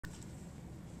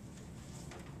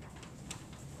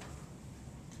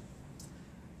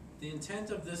The intent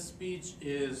of this speech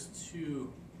is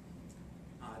to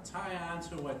tie on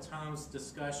to what Tom's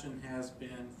discussion has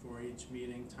been for each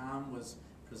meeting. Tom was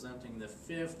presenting the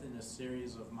 5th in a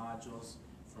series of modules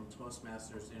from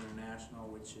Toastmasters International,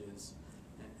 which is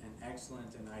an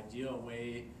excellent and ideal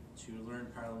way to learn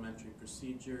parliamentary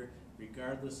procedure,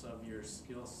 regardless of your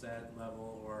skill set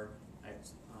level or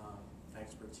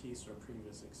expertise or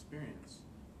previous experience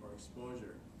or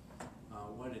exposure.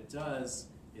 What it does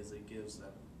is it gives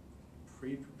a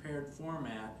pre-prepared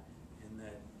format in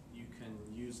that you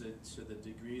can use it to the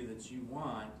degree that you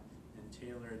want and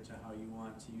tailor it to how you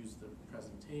want to use the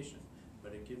presentation.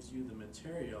 But it gives you the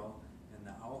material and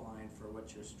the outline for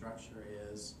what your structure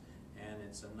is, and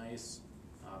it's a nice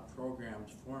programmed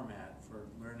format for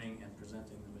learning and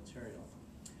presenting the material.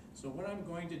 So what I'm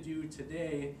going to do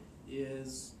today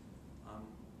is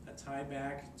a tie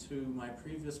back to my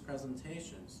previous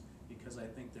presentations, because I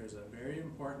think there's a very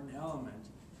important element,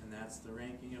 and that's the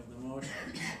ranking of the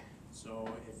motions. So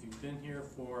if you've been here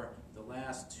for the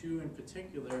last two in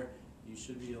particular, you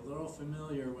should be a little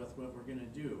familiar with what we're going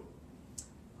to do.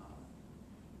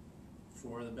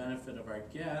 For the benefit of our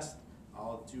guest,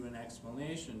 I'll do an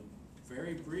explanation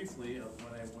very briefly of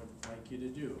what I would like you to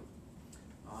do.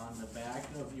 On the back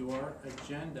of your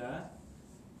agenda,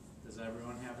 does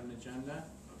everyone have an agenda?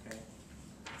 Okay.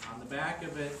 On the back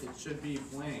of it, it should be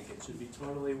blank. It should be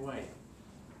totally white.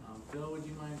 Bill, would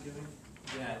you mind giving?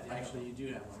 Yeah, actually you do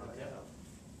have one. Okay.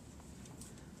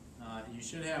 You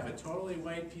should have a totally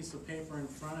white piece of paper in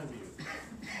front of you.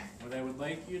 What I would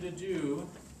like you to do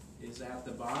is at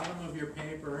the bottom of your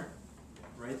paper,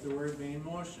 write the word main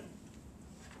motion.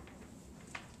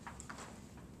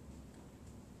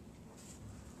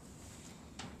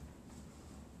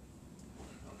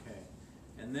 Okay.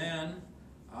 And then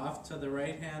off to the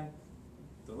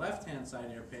left-hand side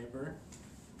of your paper,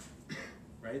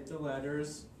 write the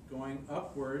letters going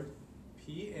upward,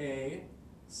 P-A,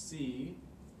 C,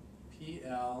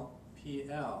 P-L,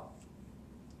 P-L.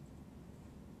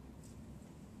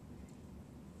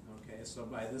 Okay, so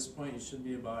by this point you should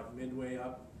be about midway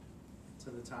up to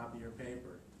the top of your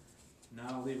paper.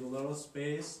 Now leave a little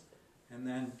space and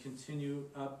then continue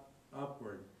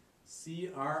upward,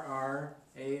 C-R-R-A-F.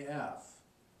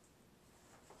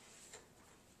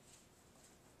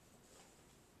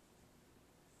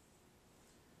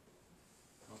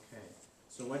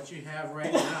 So what you have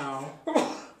right now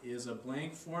is a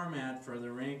blank format for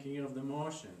the ranking of the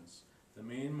motions. The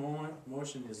main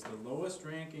motion is the lowest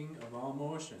ranking of all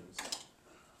motions.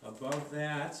 Above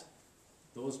that,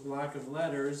 those block of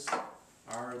letters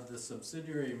are the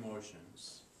subsidiary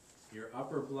motions. Your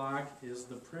upper block is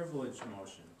the privileged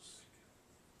motions.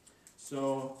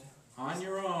 So on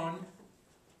your own,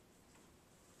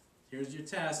 here's your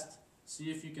test.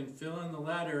 See if you can fill in the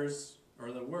letters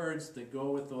or the words that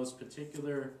go with those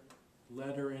particular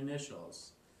letter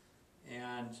initials.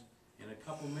 And in a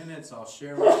couple minutes, I'll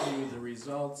share with you the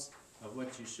results of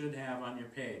what you should have on your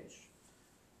page.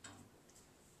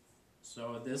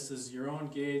 So this is your own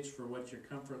gauge for what your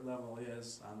comfort level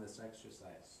is on this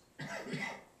exercise.